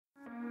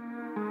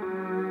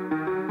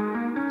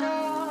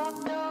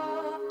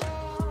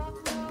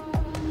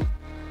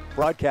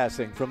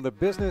Broadcasting from the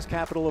business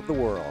capital of the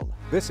world,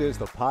 this is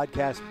the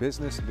Podcast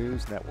Business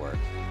News Network.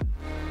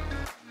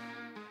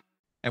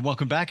 And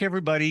welcome back,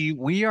 everybody.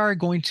 We are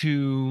going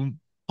to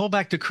pull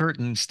back the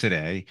curtains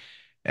today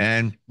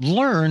and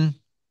learn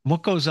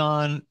what goes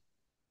on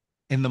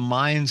in the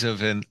minds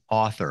of an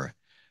author.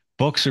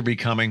 Books are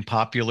becoming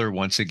popular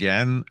once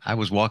again. I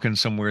was walking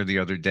somewhere the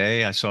other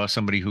day. I saw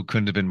somebody who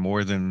couldn't have been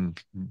more than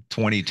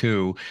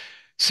 22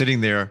 sitting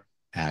there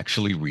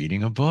actually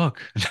reading a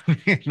book,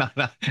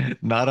 not,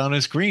 not on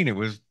a screen. It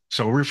was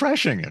so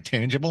refreshing, a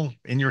tangible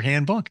in your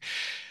hand book.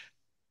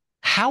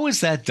 How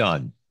is that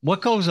done?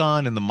 What goes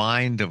on in the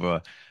mind of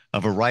a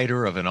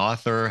writer, of an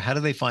author? How do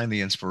they find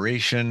the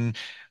inspiration?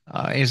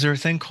 Is there a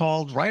thing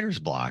called writer's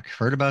block?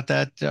 Heard about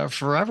that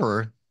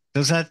forever.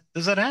 Does that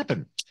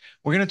happen?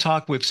 We're going to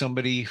talk with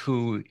somebody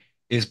who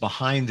is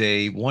behind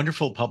a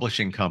wonderful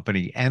publishing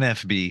company,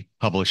 NFB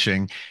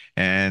Publishing,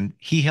 and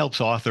he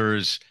helps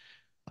authors,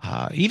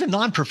 even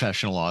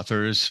non-professional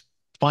authors,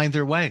 find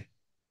their way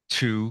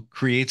to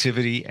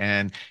creativity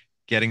and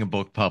getting a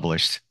book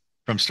published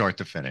from start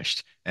to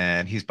finish.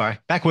 And he's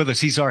back with us.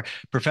 He's our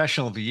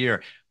professional of the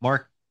year.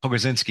 Mark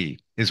Pogodzinski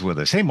is with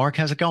us. Hey, Mark,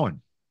 how's it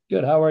going?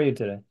 Good. How are you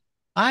today?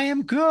 I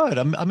am good.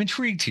 I'm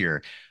intrigued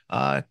here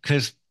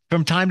because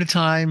from time to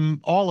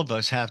time, all of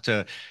us have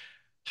to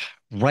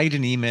write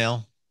an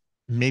email.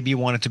 Maybe you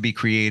want it to be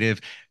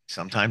creative.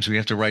 Sometimes we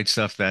have to write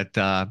stuff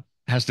that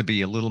has to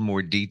be a little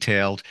more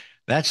detailed.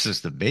 That's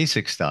just the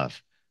basic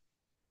stuff.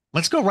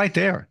 Let's go right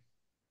there.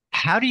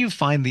 How do you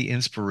find the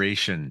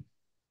inspiration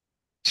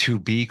to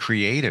be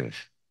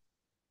creative?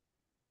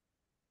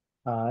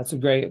 That's a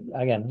great,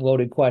 again,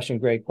 loaded question.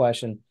 Great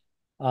question.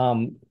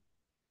 Um,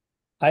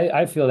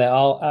 I feel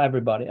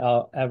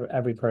that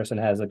every person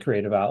has a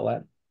creative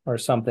outlet or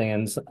something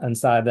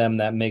inside them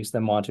that makes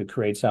them want to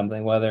create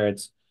something, whether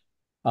it's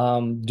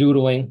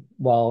doodling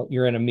while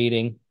you're in a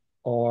meeting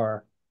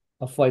or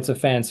a flights of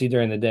fancy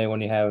during the day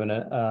when you're having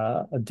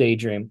a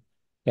daydream.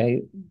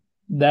 Okay,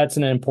 that's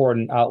an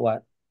important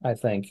outlet, I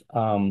think.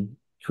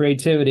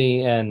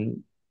 Creativity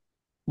and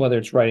whether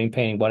it's writing,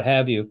 painting, what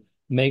have you,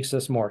 makes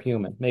us more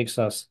human, makes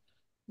us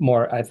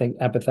more, I think,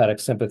 empathetic,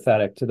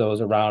 sympathetic to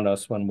those around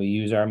us when we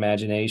use our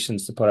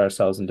imaginations to put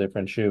ourselves in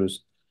different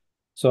shoes.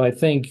 So I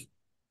think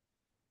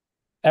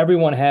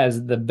everyone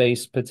has the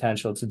base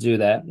potential to do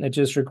that. It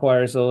just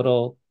requires a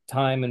little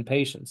time and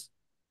patience.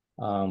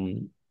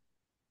 Um,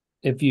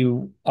 if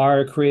you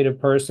are a creative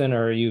person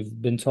or you've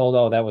been told,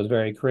 oh, that was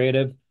very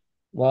creative,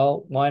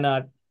 well, why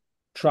not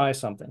try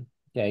something?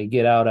 Yeah, you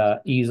get out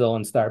a easel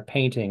and start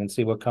painting and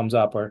see what comes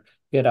up, or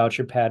get out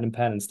your pad and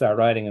pen and start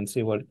writing and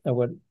see what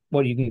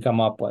you can come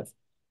up with.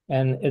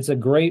 And it's a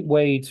great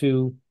way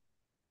to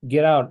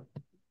get out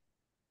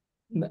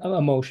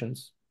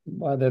emotions,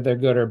 whether they're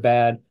good or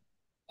bad,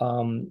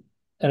 an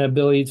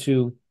ability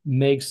to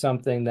make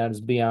something that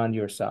is beyond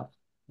yourself.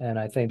 And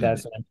I think Mhm.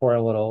 that's an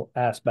important little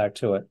aspect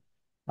to it.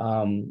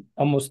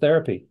 Almost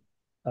therapy.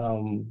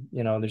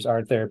 There's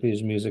art therapy,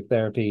 there's music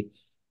therapy.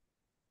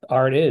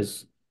 Art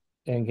is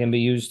and can be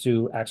used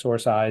to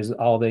exorcise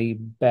all the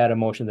bad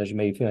emotions that you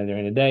may be feeling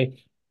during the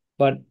day.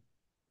 But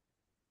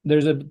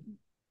there's a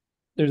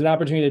there's an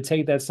opportunity to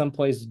take that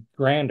someplace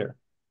grander.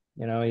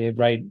 You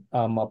write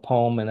a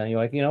poem and then you're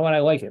like, you know what, I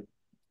like it.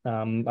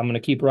 I'm going to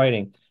keep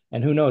writing.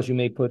 And who knows, you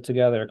may put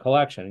together a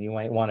collection and you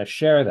might want to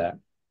share that.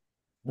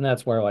 And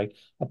that's where like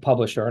a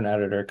publisher or an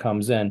editor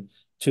comes in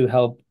to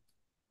help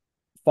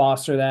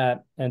foster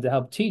that and to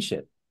help teach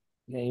it.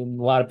 A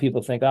lot of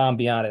people think, oh, I'm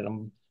beyond it.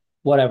 I'm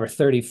whatever,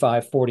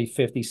 35, 40,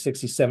 50,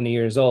 60, 70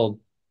 years old.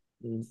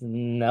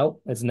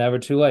 Nope, it's never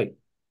too late.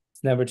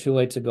 It's never too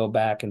late to go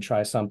back and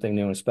try something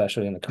new,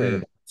 especially in the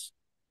creative Mm. arts.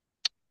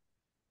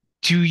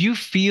 Do you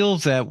feel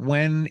that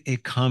when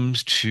it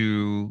comes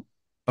to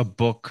a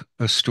book,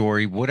 a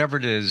story, whatever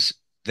it is,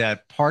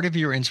 that part of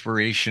your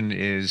inspiration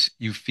is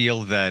you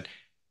feel that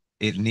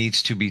it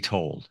needs to be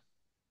told?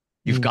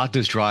 You've Mm. got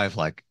this drive,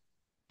 like,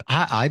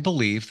 I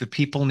believe that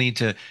people need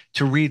to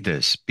read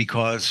this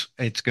because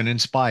it's going to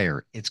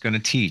inspire, it's going to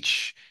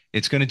teach,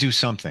 it's going to do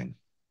something.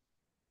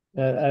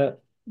 Well,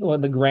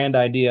 the grand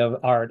idea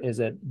of art is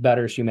it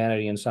betters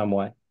humanity in some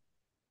way.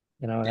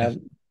 Yeah. That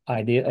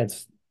idea,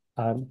 it's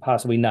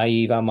possibly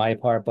naive on my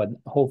part, but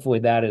hopefully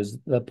that is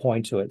the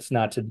point to it. It's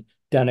not to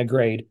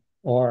denigrate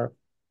or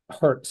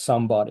hurt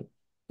somebody.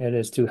 It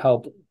is to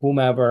help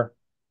whomever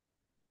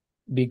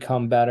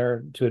become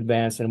better, to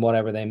advance in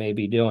whatever they may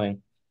be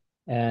doing.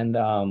 And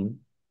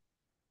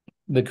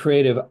the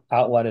creative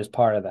outlet is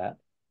part of that.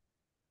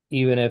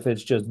 Even if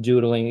it's just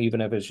doodling,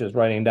 even if it's just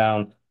writing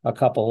down a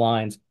couple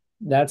lines,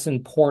 that's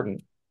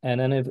important. And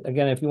then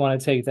if you want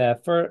to take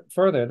that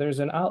further, there's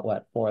an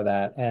outlet for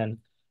that. And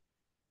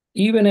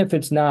even if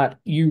it's not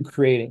you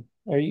creating,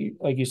 or you,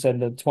 like you said,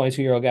 the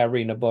 22-year-old guy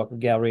reading a book, or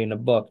gal reading a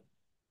book.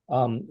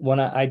 When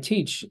I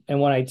teach, and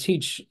when I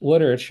teach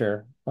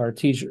literature or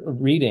teach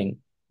reading,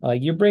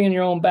 you're bringing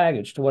your own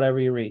baggage to whatever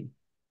you read.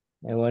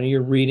 And when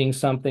you're reading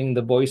something,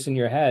 the voice in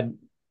your head,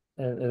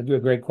 a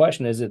great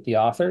question, is it the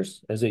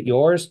author's? Is it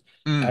yours?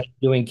 Are Mm. you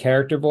doing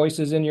character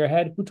voices in your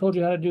head? Who told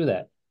you how to do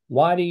that?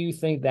 why do you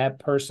think that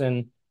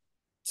person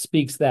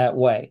speaks that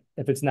way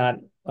if it's not,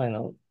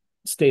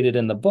 stated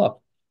in the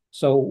book?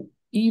 So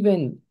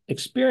even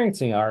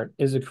experiencing art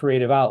is a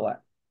creative outlet.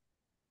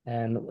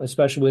 And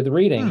especially with Hmm.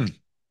 reading,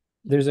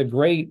 there's a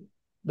great,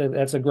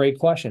 that's a great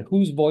question.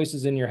 Whose voice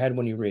is in your head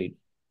when you read?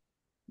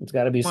 It's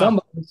got to be Wow.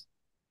 somebody's.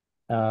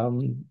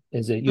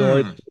 Is it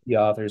yours, Hmm. the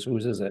author's?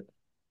 Whose is it?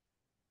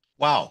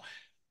 Wow.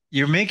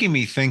 You're making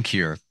me think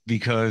here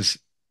because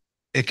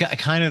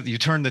kind of you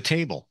turn the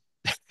table.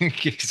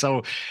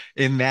 So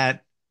in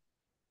that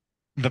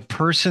the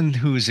person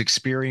who's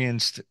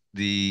experienced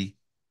the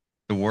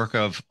work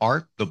of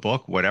art, the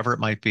book, whatever it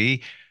might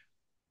be,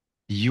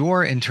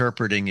 you're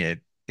interpreting it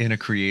in a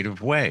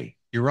creative way,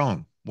 your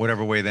own,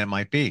 whatever way that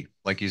might be.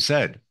 Like you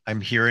said,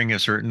 I'm hearing a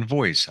certain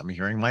voice. I'm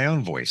hearing my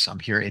own voice. I'm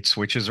here. It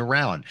switches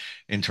around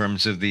in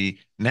terms of the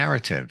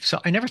narrative. So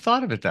I never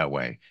thought of it that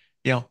way.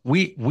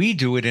 We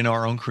do it in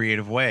our own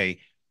creative way,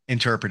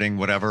 interpreting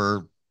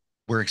whatever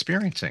we're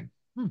experiencing.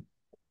 Hmm.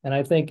 And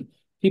I think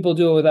people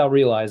do it without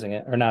realizing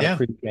it or not Yeah.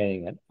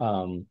 appreciating it.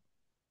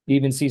 You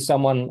even see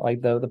someone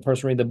like the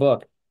person read the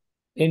book.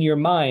 In your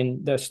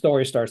mind, the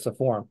story starts to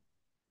form.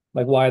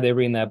 Like, why are they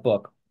reading that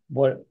book?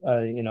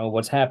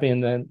 What's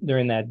happening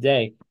during that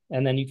day?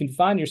 And then you can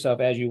find yourself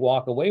as you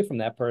walk away from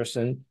that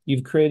person,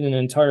 you've created an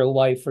entire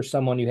life for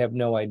someone you have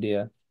no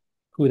idea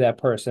who that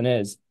person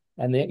is.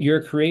 And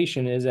your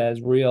creation is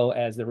as real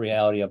as the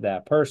reality of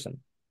that person.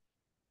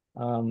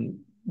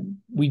 Um,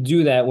 we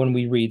do that when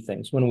we read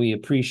things, when we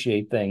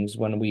appreciate things,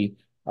 when we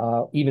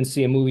even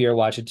see a movie or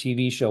watch a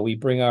TV show. We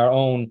bring our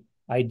own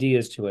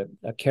ideas to it.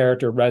 A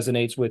character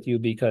resonates with you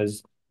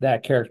because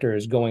that character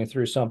is going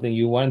through something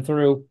you went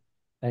through,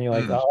 and you're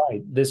like, Hmm. all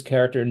right, this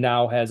character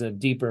now has a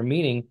deeper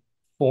meaning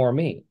for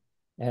me.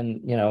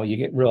 And you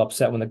get real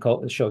upset when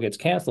the show gets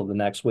canceled the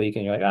next week,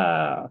 and you're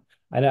like,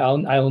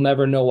 I'll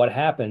never know what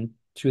happened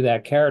to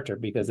that character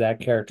because that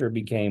character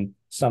became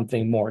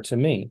something more to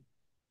me.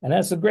 And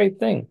that's a great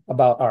thing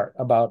about art,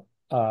 about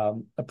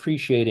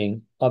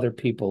appreciating other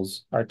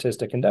people's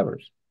artistic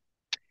endeavors.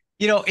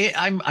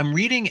 I'm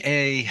reading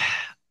a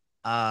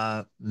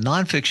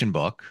nonfiction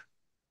book,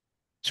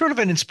 sort of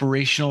an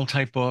inspirational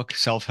type book,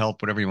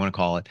 self-help, whatever you want to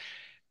call it.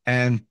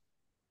 And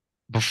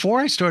before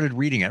I started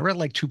reading, I read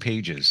like 2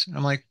 pages.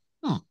 I'm like,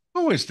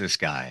 who is this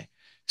guy?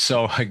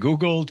 So I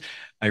Googled,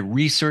 I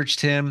researched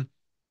him,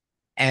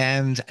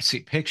 and I see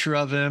a picture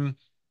of him.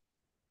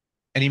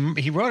 And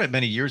he wrote it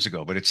many years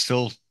ago, but it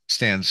still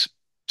stands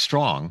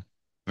strong.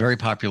 Very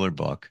popular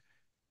book.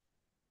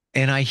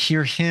 And I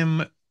hear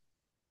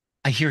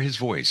his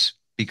voice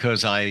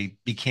because I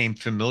became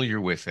familiar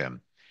with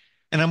him.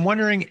 And I'm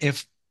wondering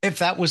if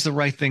that was the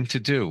right thing to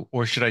do,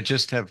 or should I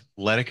just have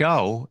let it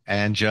go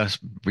and just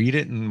read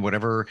it and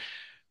whatever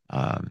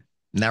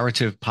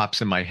narrative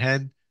pops in my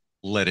head,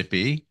 let it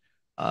be.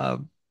 Uh,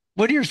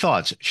 what are your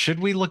thoughts? Should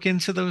we look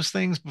into those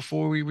things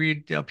before we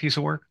read a piece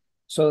of work?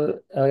 So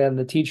again,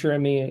 the teacher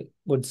in me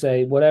would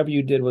say, whatever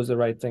you did was the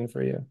right thing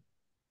for you.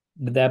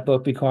 Did that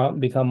book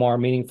become more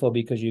meaningful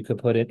because you could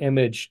put an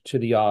image to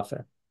the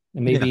author,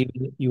 and maybe Yeah.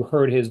 even you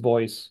heard his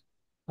voice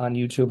on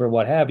YouTube or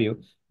what have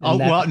you, Oh,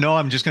 and that well, no,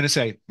 I'm just going to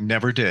say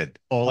never did.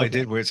 All I okay.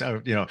 did was,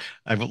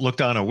 I've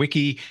looked on a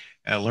wiki,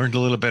 learned a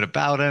little bit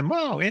about him.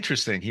 Wow,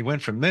 interesting. He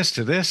went from this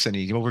to this and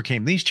he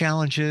overcame these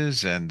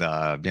challenges and,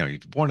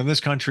 he's born in this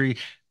country.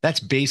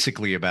 That's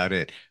basically about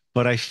it.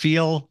 But I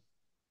feel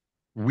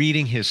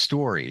reading his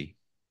story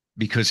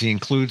because he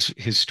includes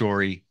his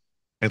story,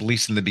 at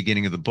least in the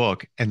beginning of the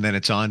book, and then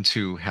it's on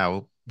to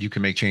how you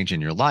can make change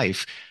in your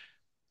life.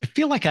 I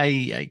feel like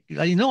I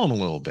know him a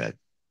little bit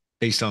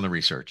based on the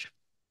research.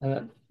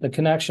 The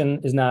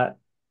connection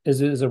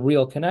is a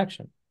real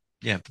connection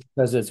Yeah.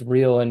 because it's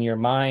real in your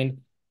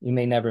mind. You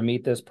may never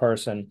meet this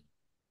person,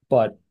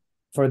 but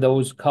for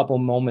those couple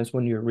moments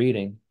when you're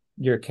reading,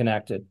 you're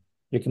connected.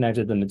 You're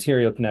connected to the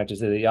material, connected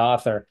to the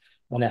author.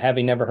 And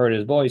having never heard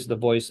his voice, the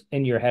voice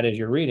in your head as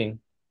you're reading,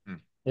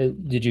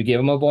 did you give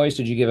him a voice?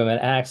 Did you give him an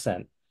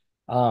accent?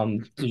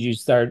 Did you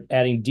start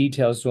adding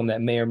details to him that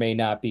may or may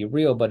not be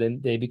real, but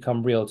they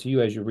become real to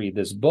you as you read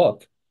this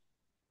book?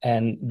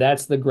 And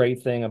that's the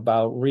great thing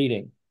about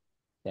reading.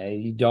 Okay?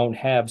 You don't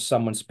have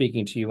someone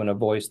speaking to you in a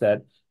voice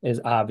that is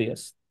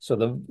obvious.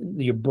 So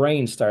your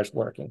brain starts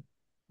working.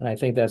 And I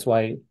think that's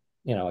why,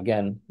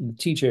 again,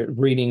 teacher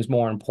reading is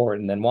more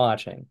important than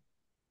watching.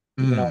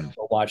 You can Mm,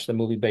 also watch the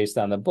movie based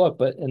on the book,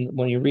 but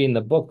when you're reading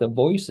the book, the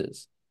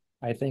voices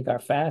I think are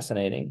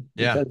fascinating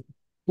yeah. because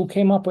who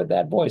came up with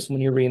that voice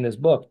when you're reading this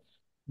book?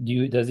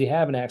 Does he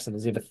have an accent?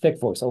 Does he have a thick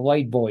voice, a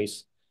light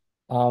voice?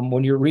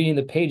 When you're reading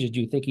the pages, do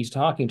you think he's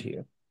talking to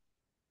you?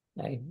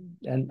 Okay?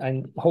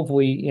 And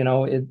hopefully,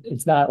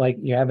 it's not like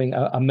you're having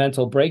a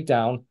mental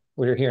breakdown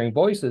where you're hearing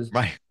voices.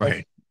 Right. But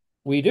Right.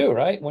 we do,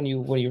 right? When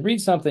you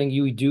read something,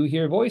 you do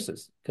hear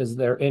voices because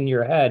they're in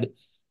your head,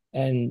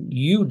 and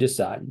you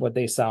decide what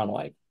they sound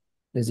like.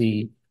 Is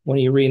he when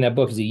you're reading that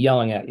book? Is he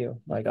yelling at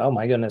you like, "Oh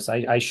my goodness,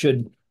 I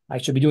should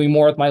be doing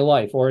more with my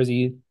life," or is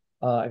he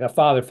like a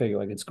father figure,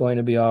 like it's going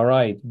to be all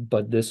right,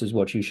 but this is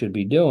what you should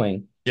be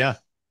doing? Yeah.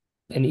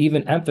 and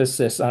even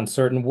emphasis on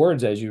certain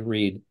words as you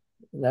read.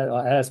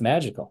 That's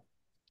magical.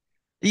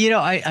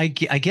 I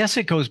guess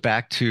it goes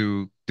back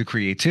to the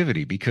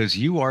creativity because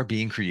you are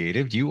being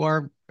creative.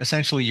 You're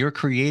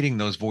creating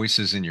those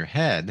voices in your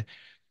head.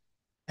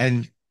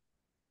 And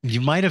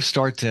you might have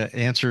started to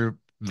answer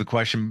the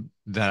question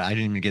that I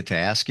didn't even get to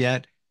ask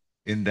yet,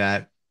 in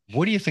that,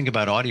 what do you think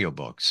about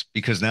audiobooks?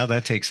 Because now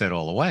that takes that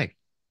all away.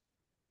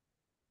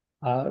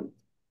 Uh,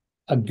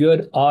 a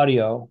good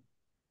audio,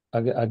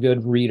 a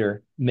good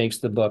reader makes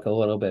the book a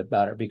little bit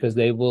better because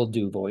they will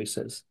do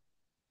voices.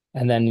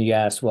 And then you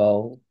ask,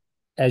 well,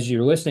 as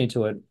you're listening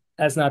to it,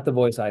 that's not the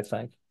voice I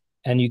think.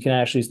 And you can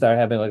actually start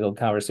having like a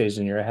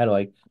conversation in your head,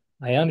 like,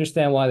 I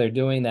understand why they're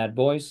doing that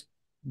voice,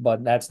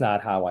 but that's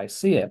not how I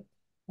see it.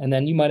 And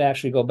then you might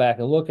actually go back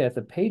and look at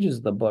the pages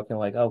of the book and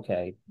like,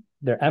 okay,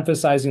 they're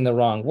emphasizing the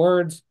wrong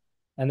words.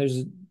 And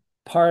there's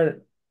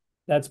part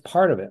that's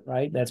part of it,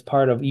 right? That's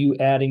part of you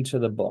adding to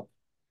the book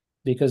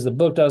because the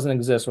book doesn't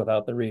exist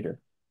without the reader.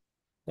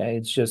 Okay?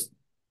 It's just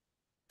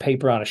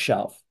paper on a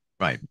shelf.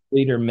 Right.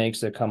 Reader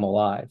makes it come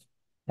alive.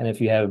 And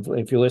if you're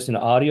listening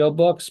to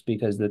audiobooks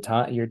because the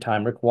time your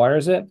time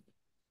requires it,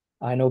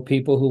 I know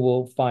people who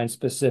will find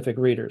specific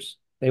readers.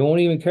 They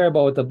won't even care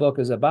about what the book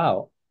is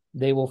about.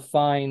 They will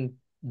find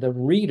the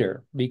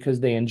reader because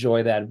they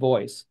enjoy that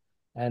voice.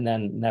 And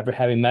then never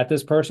having met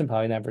this person,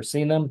 probably never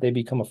seen them, they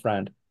become a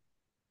friend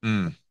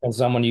Mm. and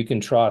someone you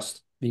can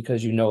trust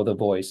because you know the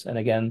voice. And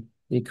again,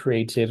 the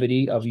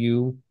creativity of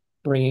you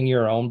bringing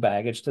your own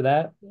baggage to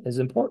that is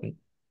important.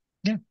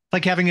 Yeah.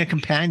 Like having a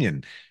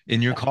companion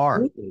in your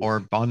car Absolutely.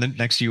 or on the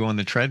next to you on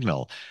the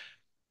treadmill.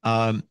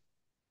 Um,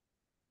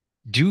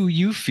 do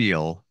you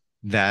feel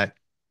that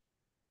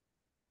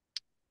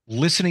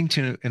listening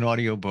to an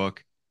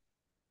audiobook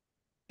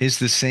is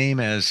the same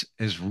as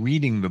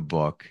reading the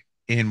book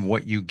in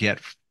what you get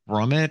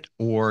from it?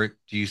 Or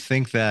do you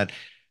think that,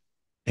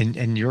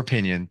 in your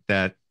opinion,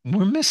 that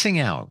we're missing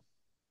out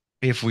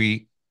if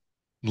we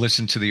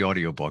listen to the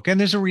audiobook? And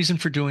there's a reason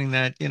for doing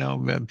that.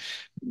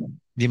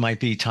 You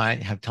might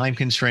have time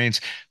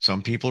constraints.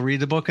 Some people read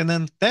the book and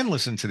then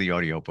listen to the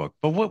audiobook.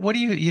 But what do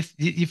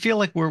you feel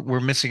like we're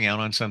missing out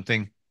on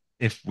something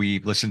if we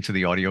listen to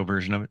the audio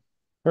version of it?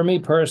 For me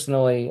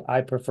personally,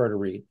 I prefer to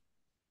read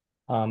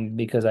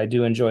because I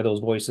do enjoy those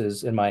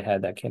voices in my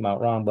head that came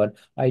out wrong, but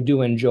I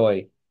do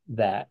enjoy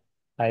that.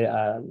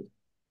 I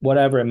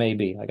whatever it may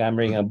be. Like I'm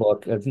reading a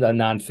book, a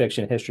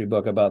nonfiction history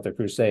book about the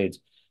Crusades.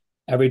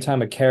 Every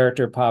time a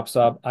character pops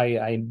up,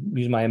 I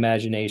use my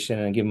imagination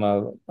and give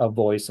them a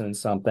voice and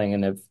something.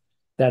 And if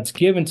that's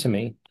given to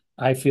me,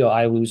 I feel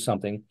I lose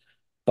something.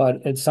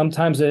 But it's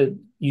sometimes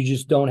you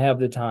just don't have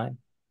the time.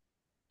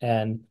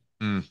 And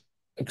Mm,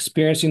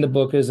 experiencing the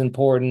book is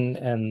important,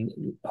 and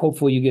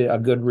hopefully you get a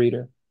good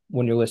reader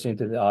when you're listening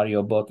to the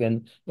audiobook,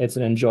 and it's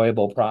an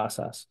enjoyable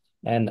process.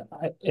 And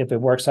if it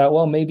works out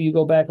well, maybe you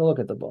go back and look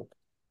at the book.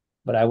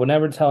 But I would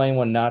never tell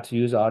anyone not to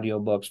use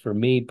audiobooks. For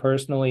me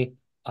personally,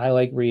 I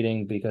like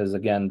reading because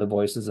again, the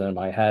voices in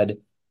my head,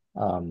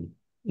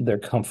 they're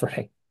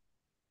comforting.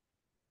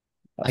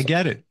 I That's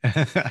get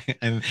it.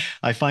 And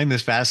I find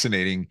this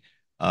fascinating,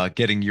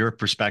 getting your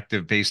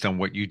perspective based on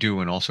what you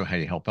do and also how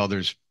you help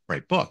others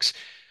write books.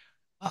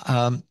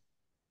 Um,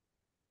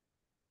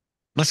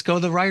 let's go to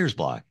the writer's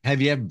block.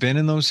 Have you ever been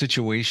in those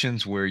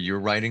situations where you're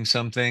writing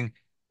something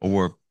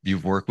or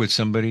you've worked with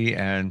somebody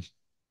and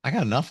I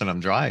got nothing,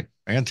 I'm dry.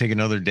 I gotta take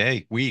another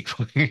day, week.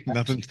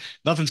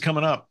 Nothing's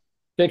coming up.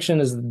 fiction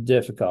is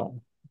difficult.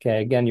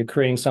 Okay. Again, you're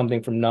creating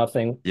something from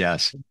nothing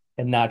Yes.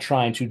 and not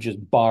trying to just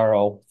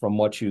borrow from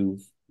what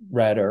you've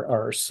read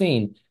or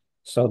seen.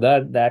 So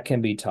that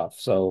can be tough.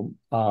 So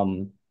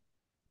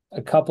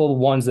a couple of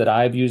ones that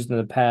I've used in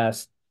the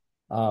past,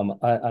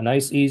 a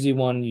nice easy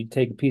one, you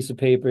take a piece of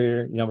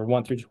paper, number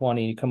 1 through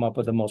 20, you come up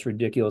with the most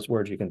ridiculous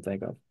words you can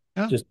think of,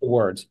 Yeah. just the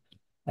words.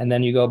 And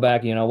then you go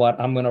back, you know what?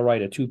 I'm going to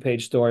write a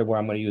 2-page story where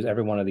I'm going to use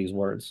every one of these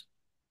words.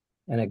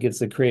 And it gets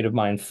the creative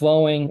mind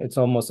flowing. It's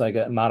almost like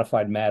a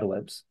modified Mad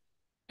Libs.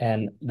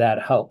 And that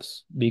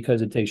helps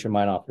because it takes your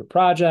mind off your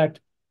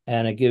project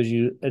and it gives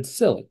you, it's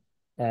silly.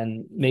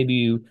 And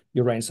maybe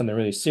you're writing something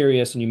really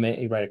serious and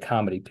you write a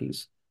comedy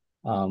piece.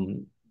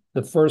 Um,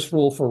 the first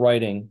rule for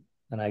writing,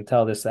 and I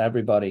tell this to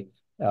everybody,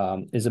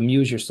 is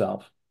amuse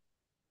yourself.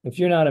 If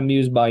you're not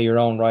amused by your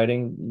own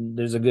writing,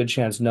 there's a good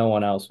chance no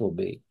one else will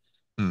be.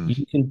 Mm.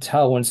 You can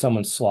tell when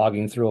someone's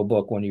slogging through a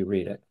book when you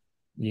read it.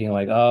 You're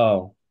like,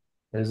 oh,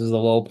 this is the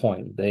low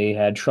point. They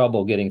had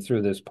trouble getting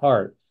through this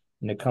part,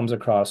 and it comes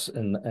across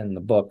in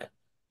the book.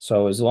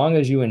 So as long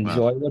as you Wow.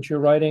 enjoy what you're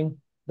writing,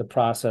 the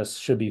process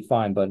should be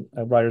fine. But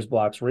a writer's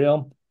block's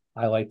real.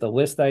 I like the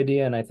list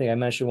idea, and I think I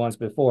mentioned once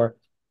before,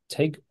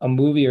 take a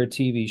movie or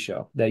TV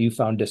show that you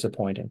found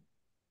disappointing,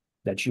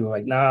 that you were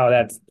like, no,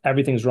 that's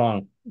everything's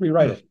wrong.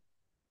 Rewrite Mm. it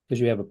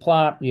because you have a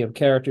plot, you have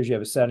characters, you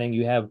have a setting,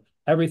 you have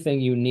everything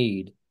you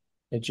need.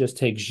 It just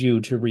takes you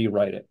to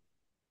rewrite it.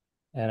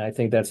 And I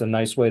think that's a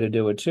nice way to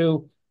do it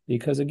too,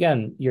 because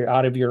again, you're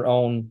out of your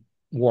own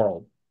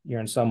world.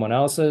 You're in someone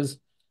else's,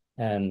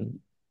 and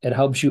it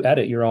helps you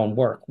edit your own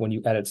work when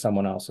you edit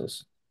someone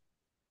else's.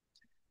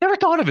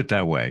 thought of it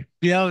that way.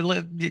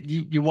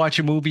 You watch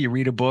a movie, you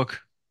read a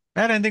book.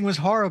 That ending was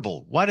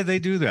horrible. Why did they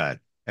do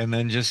that? And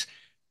then just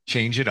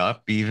change it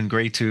up. Be even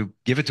great to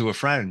give it to a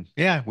friend.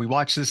 Yeah, we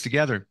watched this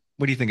together.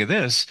 What do you think of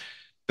this?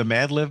 The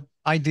Mad Lib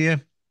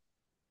idea,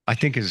 I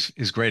think is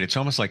great. It's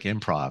almost like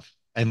improv.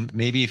 And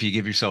maybe if you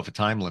give yourself a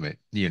time limit,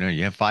 you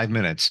have 5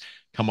 minutes,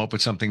 come up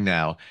with something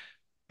now.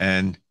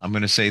 And I'm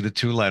going to say the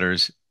two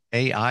letters.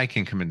 AI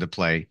can come into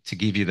play to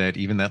give you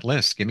that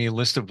list. Give me a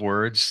list of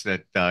words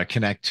that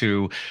connect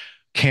to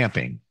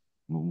camping,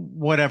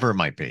 whatever it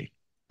might be.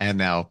 And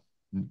now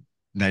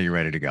you're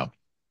ready to go.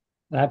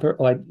 Like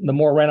the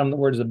more random the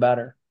words, the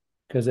better,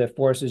 because it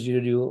forces you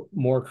to do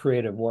more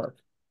creative work.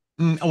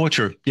 Oh, well,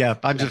 true. Yeah,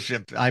 Yeah.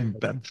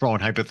 I'm throwing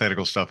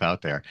hypothetical stuff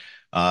out there.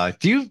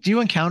 Do you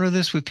encounter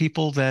this with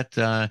people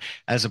that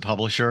as a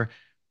publisher,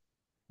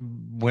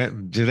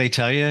 do they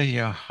tell you,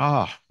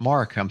 yeah,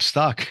 Mark, I'm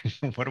stuck.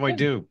 What do I Yeah.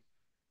 do?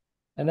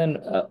 And then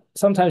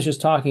sometimes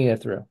just talking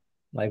it through,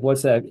 like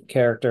what's that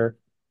character,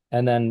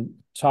 and then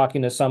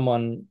talking to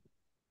someone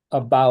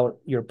about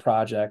your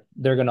project,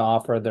 they're going to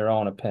offer their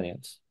own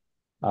opinions.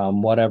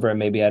 Whatever it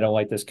may be. I don't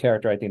like this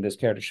character. I think this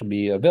character should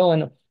be a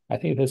villain. I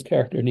think this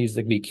character needs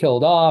to be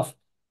killed off.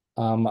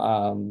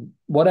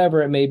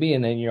 Whatever it may be.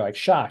 And then you're like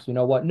shocked. You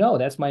know what? No,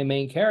 that's my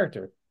main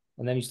character.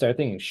 And then you start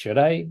thinking, should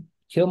I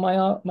kill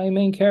my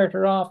main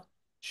character off?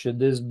 Should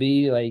this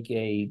be like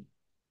a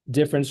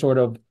different sort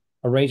of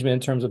arrangement in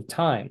terms of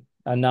time,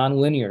 a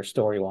non-linear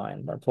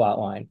storyline or plot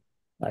line?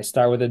 I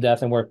start with the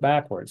death and work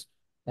backwards,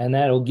 and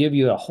that'll give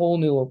you a whole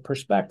new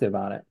perspective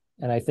on it.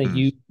 And I think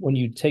Hmm. when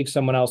you take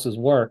someone else's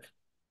work,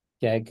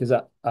 okay, because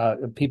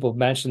people have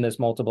mentioned this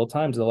multiple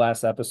times. The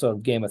last episode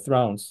of Game of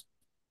Thrones,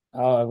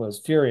 oh, I was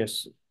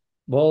furious.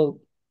 Well,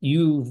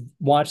 you've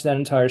watched that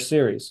entire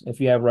series. If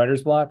you have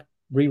writer's block,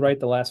 rewrite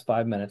the last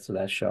 5 minutes of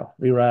that show.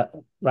 Rewrite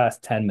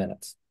last 10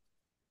 minutes,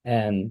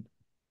 and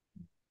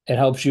it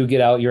helps you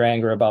get out your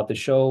anger about the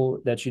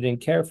show that you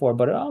didn't care for.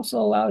 But it also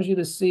allows you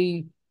to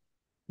see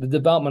the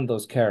development of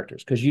those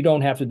characters because you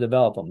don't have to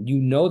develop them. You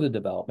know the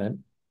development.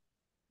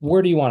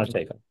 Where do you want to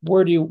take them?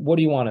 What do you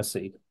want to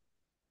see?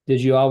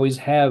 Did you always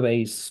have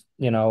a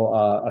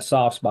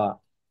soft spot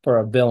for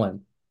a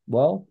villain?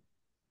 Well,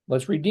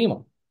 let's redeem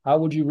them. How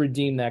would you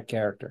redeem that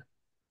character?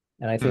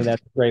 And I think Hmm.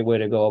 that's a great way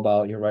to go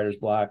about your writer's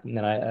block. And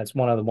then that's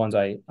one of the ones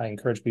I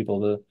encourage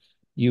people to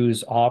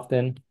use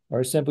often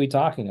or simply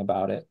talking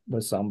about it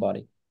with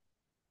somebody,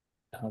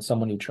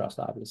 someone you trust,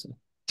 obviously.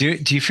 Do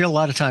you feel a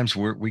lot of times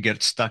we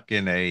get stuck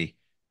in a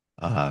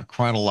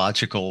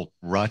chronological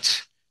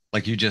rut,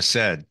 like you just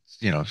said?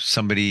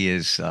 Somebody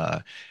is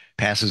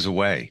passes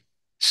away.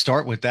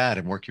 Start with that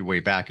and work your way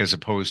back, as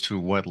opposed to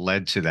what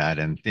led to that,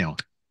 and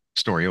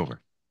story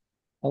over.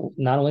 Well,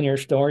 nonlinear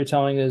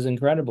storytelling is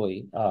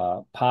incredibly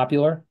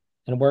popular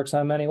and works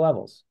on many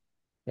levels.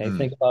 Okay, Hmm.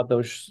 think about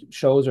those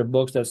shows or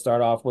books that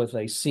start off with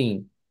a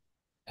scene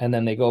and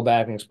then they go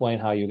back and explain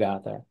how you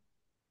got there.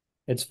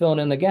 It's filling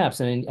in the gaps.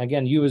 And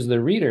again, you as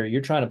the reader,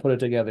 you're trying to put it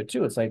together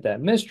too. It's like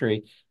that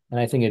mystery. And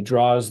I think it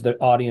draws the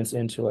audience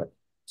into it.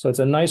 So it's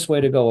a nice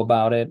way to go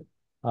about it.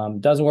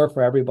 Doesn't work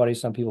for everybody.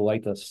 Some people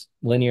like this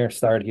linear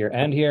start here,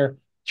 end here,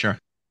 Sure.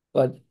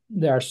 but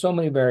there are so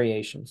many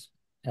variations.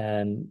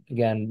 And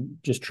again,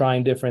 just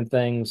trying different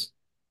things,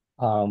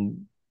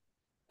 um,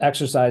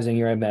 exercising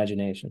your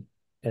imagination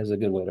is a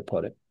good way to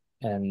put it.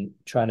 And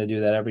trying to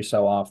do that every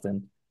so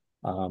often,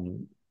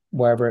 um,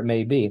 wherever it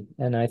may be.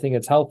 And I think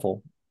it's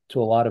helpful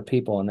to a lot of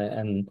people.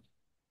 And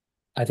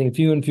I think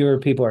fewer and fewer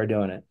people are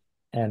doing it.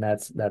 And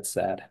that's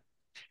sad.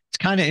 It's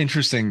kind of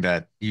interesting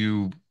that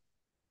you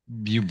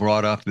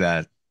brought up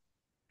that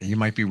you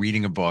might be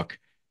reading a book,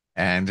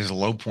 and there's a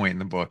low point in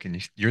the book,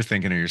 and you're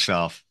thinking to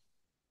yourself,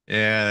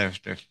 yeah,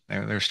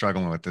 they're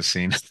struggling with this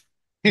scene.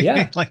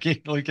 Yeah.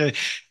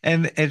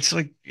 And it's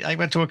like I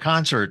went to a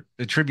concert,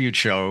 a tribute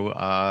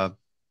show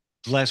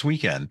last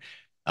weekend.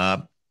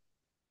 Uh,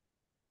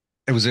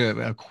 it was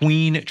a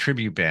Queen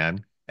tribute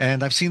band,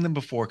 and I've seen them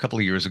before a couple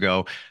of years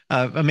ago.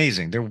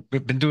 Amazing.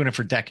 They've been doing it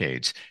for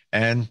decades,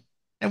 and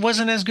it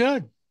wasn't as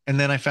good. And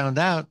then I found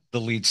out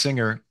the lead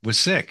singer was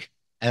sick.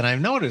 And I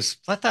noticed,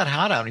 let that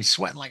hot out. He's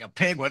sweating like a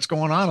pig. What's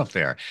going on up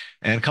there?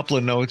 And a couple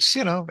of notes,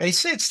 they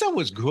say it still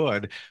was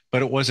good,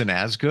 but it wasn't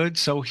as good.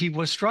 So he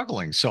was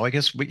struggling. So I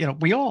guess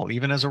we all,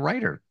 even as a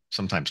writer,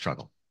 sometimes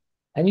struggle.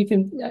 And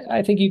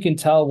I think you can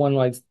tell when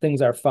like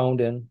things are phoned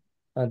in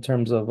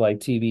terms of like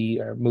TV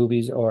or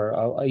movies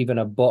or even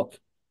a book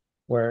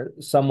where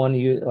someone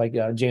you like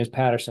James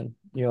Patterson,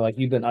 like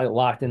you've been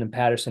locked in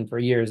Patterson for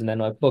years, and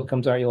then a book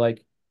comes out, you're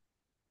like,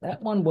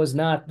 that one was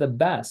not the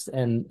best.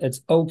 And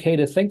it's okay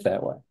to think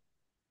that way.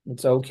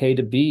 It's okay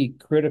to be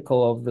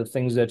critical of the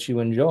things that you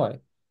enjoy.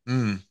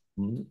 Mm.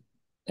 Mhm.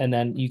 And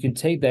then you can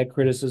take that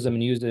criticism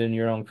and use it in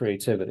your own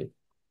creativity.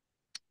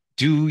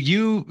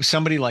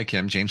 Somebody like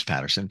him, James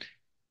Patterson,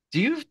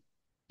 do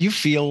you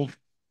feel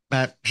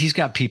that he's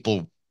got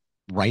people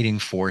writing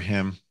for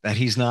him, that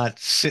he's not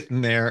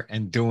sitting there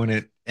and doing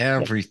it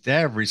Yeah,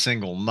 every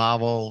single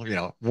novel,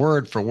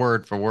 word for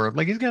word for word,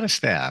 like he's got a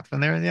staff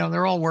and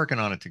they're all working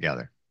on it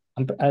together.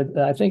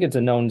 I think it's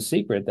a known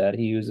secret that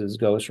he uses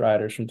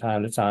ghostwriters from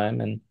time to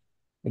time. And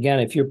again,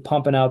 if you're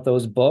pumping out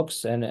those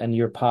books and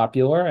you're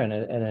popular and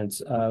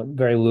it's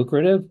very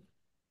lucrative,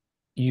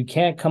 you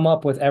can't come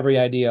up with every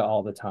idea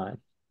all the time.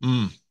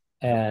 Mm.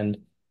 And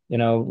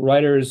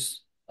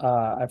writers,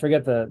 I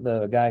forget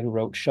the guy who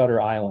wrote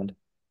Shutter Island.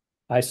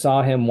 I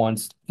saw him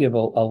once give a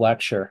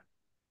lecture,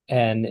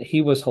 and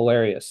he was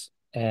hilarious.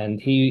 And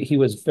he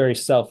was very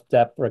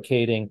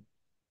self-deprecating.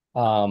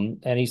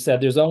 And he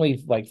said there's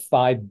only like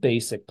 5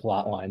 basic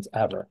plot lines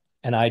ever,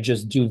 and I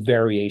just do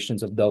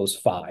variations of those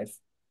 5.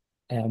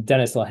 And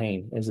Dennis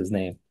Lehane is his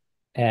name.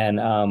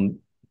 And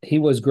he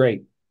was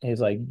great. He's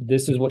like,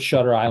 this is what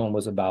Shutter Island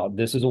was about.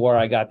 This is where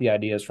I got the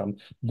ideas from.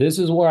 This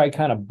is where I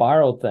kind of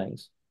borrowed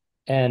things.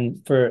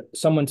 And for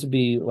someone to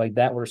be like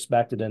that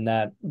respected and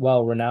that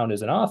well renowned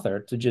as an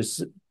author, to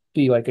just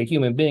be like a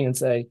human being and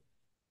say,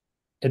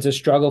 it's a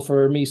struggle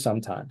for me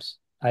sometimes.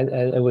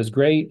 It was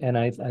great, and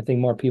I think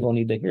more people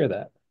need to hear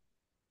that.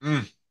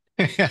 Mm.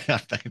 I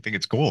think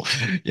it's cool.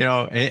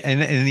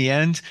 And in the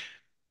end,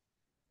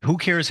 who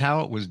cares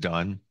how it was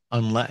done,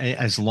 unless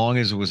as long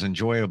as it was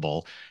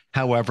enjoyable.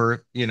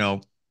 However,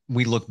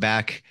 we look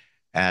back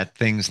at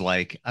things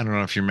like, I don't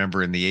know if you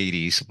remember in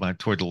the 80s,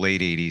 toward the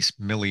late 80s,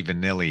 Milli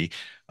Vanilli,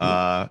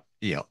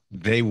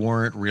 they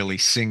weren't really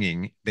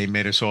singing. They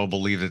made us all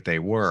believe that they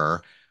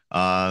were.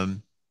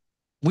 Um,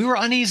 we were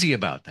uneasy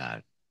about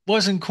that.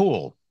 Wasn't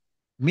cool.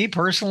 Me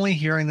personally,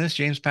 hearing this,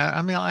 James Pat,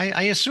 I mean,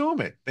 I assume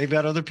it. They've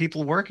got other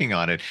people working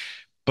on it,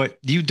 but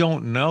you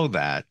don't know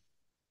that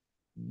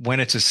when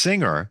it's a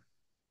singer.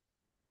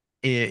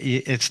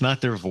 It's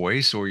not their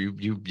voice, or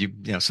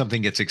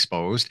something gets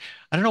exposed.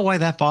 I don't know why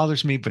that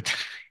bothers me, but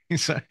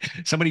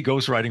somebody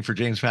ghostwriting for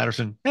James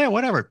Patterson, yeah,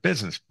 whatever,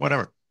 business,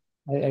 whatever.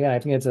 Again, I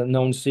think it's a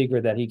known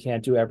secret that he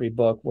can't do every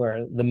book.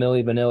 Where the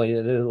Milli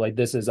Vanilli, they're like,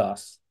 this is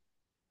us,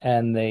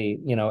 and they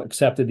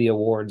accepted the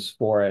awards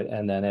for it,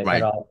 and then it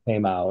Right. all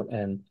came out.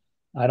 And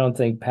I don't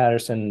think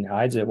Patterson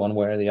hides it one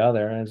way or the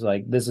other. And it's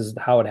like, this is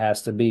how it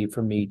has to be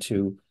for me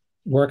to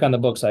work on the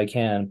books I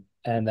can,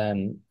 and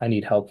then I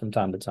need help from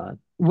time to time.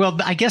 Well,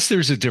 I guess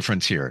there's a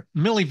difference here.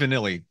 Milli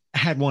Vanilli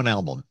had one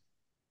album.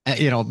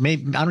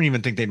 Maybe I don't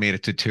even think they made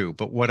it to 2,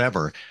 but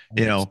whatever.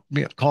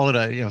 Call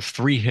it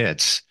 3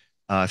 hits,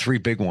 3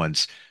 big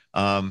ones.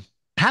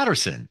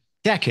 Patterson,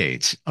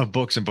 decades of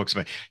books and books.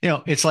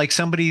 It's like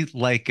somebody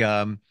like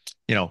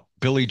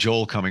Billy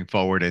Joel coming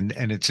forward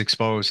and it's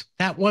exposed.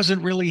 That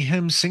wasn't really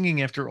him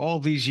singing after all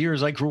these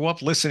years. I grew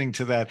up listening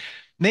to that.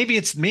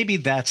 Maybe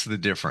that's the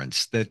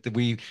difference that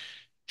we,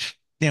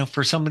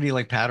 for somebody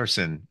like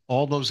Patterson,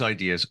 all those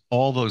ideas,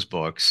 all those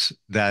books,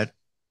 that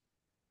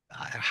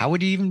how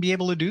would he even be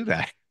able to do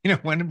that?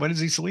 When does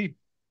he sleep?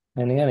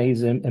 And again,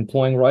 he's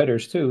employing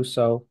writers too.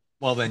 So,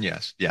 Well, then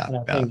yes, yeah. and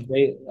I think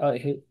they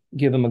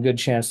give him a good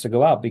chance to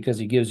go out because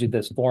he gives you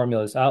this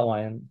formula, this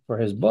outline for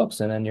his books,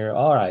 and then you're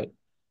all right.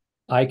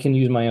 I can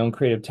use my own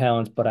creative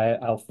talents, but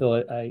I'll fill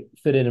it. I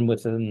fit it in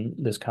within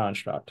this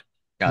construct.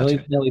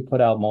 Gotcha. Millie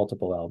put out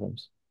multiple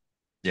albums.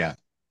 Yeah,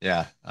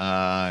 yeah.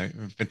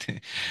 But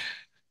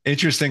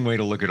interesting way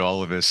to look at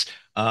all of this.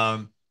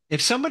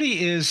 If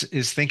somebody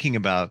is thinking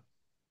about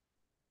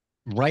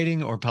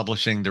writing or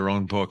publishing their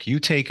own book, you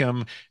take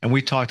them, and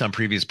we talked on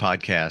previous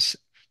podcasts,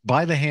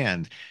 by the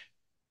hand,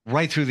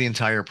 right through the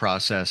entire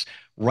process,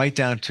 right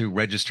down to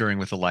registering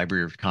with the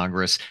Library of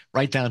Congress,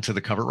 right down to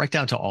the cover, right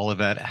down to all of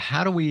that.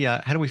 How do we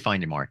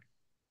find you, Mark?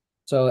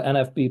 So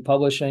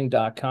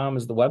nfbpublishing.com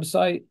is the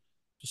website.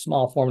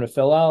 Small form to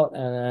fill out,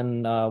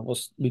 and then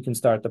we can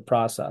start the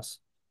process.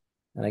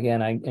 And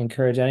again, I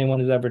encourage anyone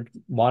who's ever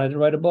wanted to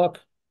write a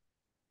book.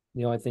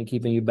 The only thing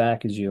keeping you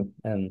back is you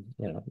and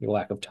your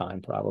lack of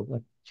time, probably.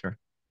 Sure.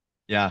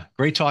 Yeah.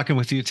 Great talking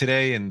with you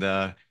today, and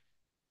the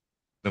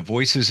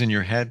voices in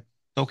your head.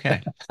 Okay.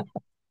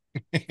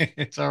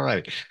 It's all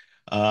right.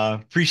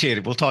 Appreciate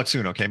it. We'll talk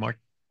soon. Okay, Mark?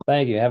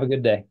 Thank you. Have a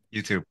good day.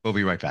 You too. We'll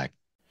be right back.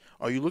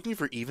 Are you looking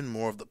for even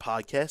more of the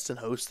podcasts and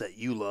hosts that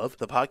you love?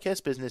 The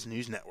Podcast Business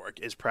News Network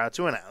is proud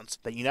to announce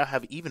that you now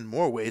have even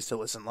more ways to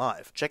listen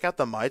live. Check out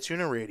the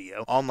MyTuner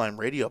Radio, online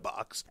radio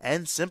box,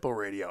 and Simple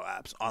Radio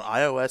apps on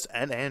iOS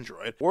and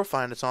Android, or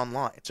find us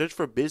online. Search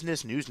for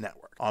Business News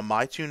Network on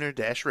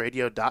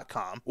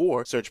mytuner-radio.com,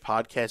 or search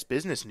Podcast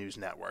Business News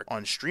Network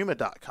on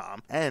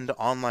streama.com and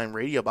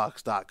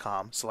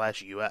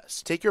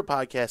onlineradiobox.com/US. Take your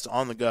podcast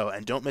on the go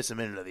and don't miss a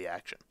minute of the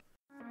action.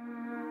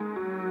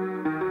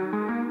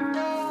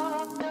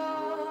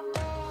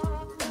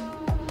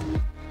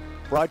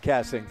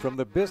 Broadcasting from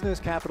the business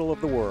capital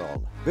of the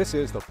world, this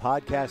is the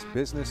Podcast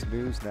Business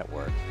News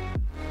Network.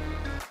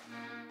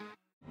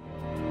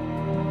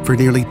 For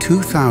nearly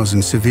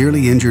 2,000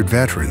 severely injured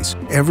veterans,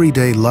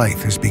 everyday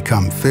life has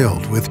become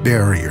filled with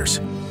barriers.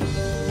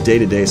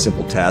 Day-to-day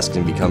simple tasks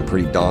can become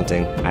pretty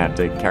daunting. I have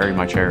to carry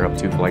my chair up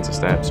 2 flights of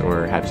steps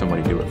or have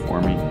somebody do it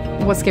for me.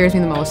 What scares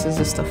me the most is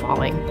just the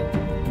falling.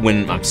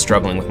 When I'm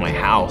struggling with my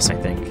house, I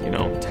think,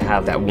 to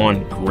have that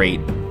one great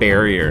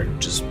barrier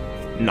just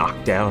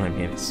knocked down,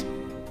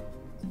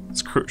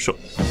 it's crucial.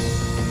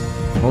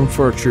 Home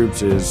for Our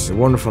Troops is a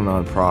wonderful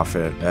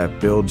nonprofit that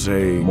builds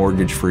a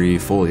mortgage-free,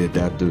 fully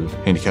adaptive,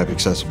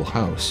 handicap-accessible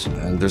house.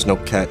 And there's no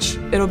catch.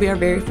 It'll be our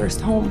very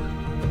first home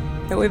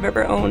that we've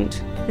ever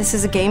owned. This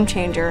is a game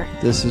changer.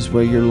 This is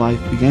where your life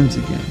begins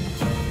again.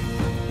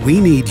 We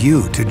need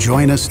you to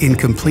join us in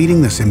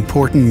completing this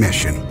important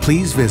mission.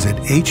 Please visit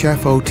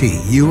hfotusa.org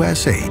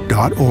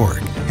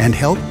and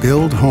help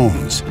build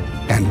homes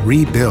and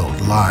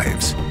rebuild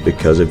lives.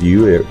 Because of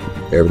you,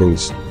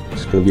 everything's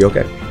going to be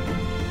okay.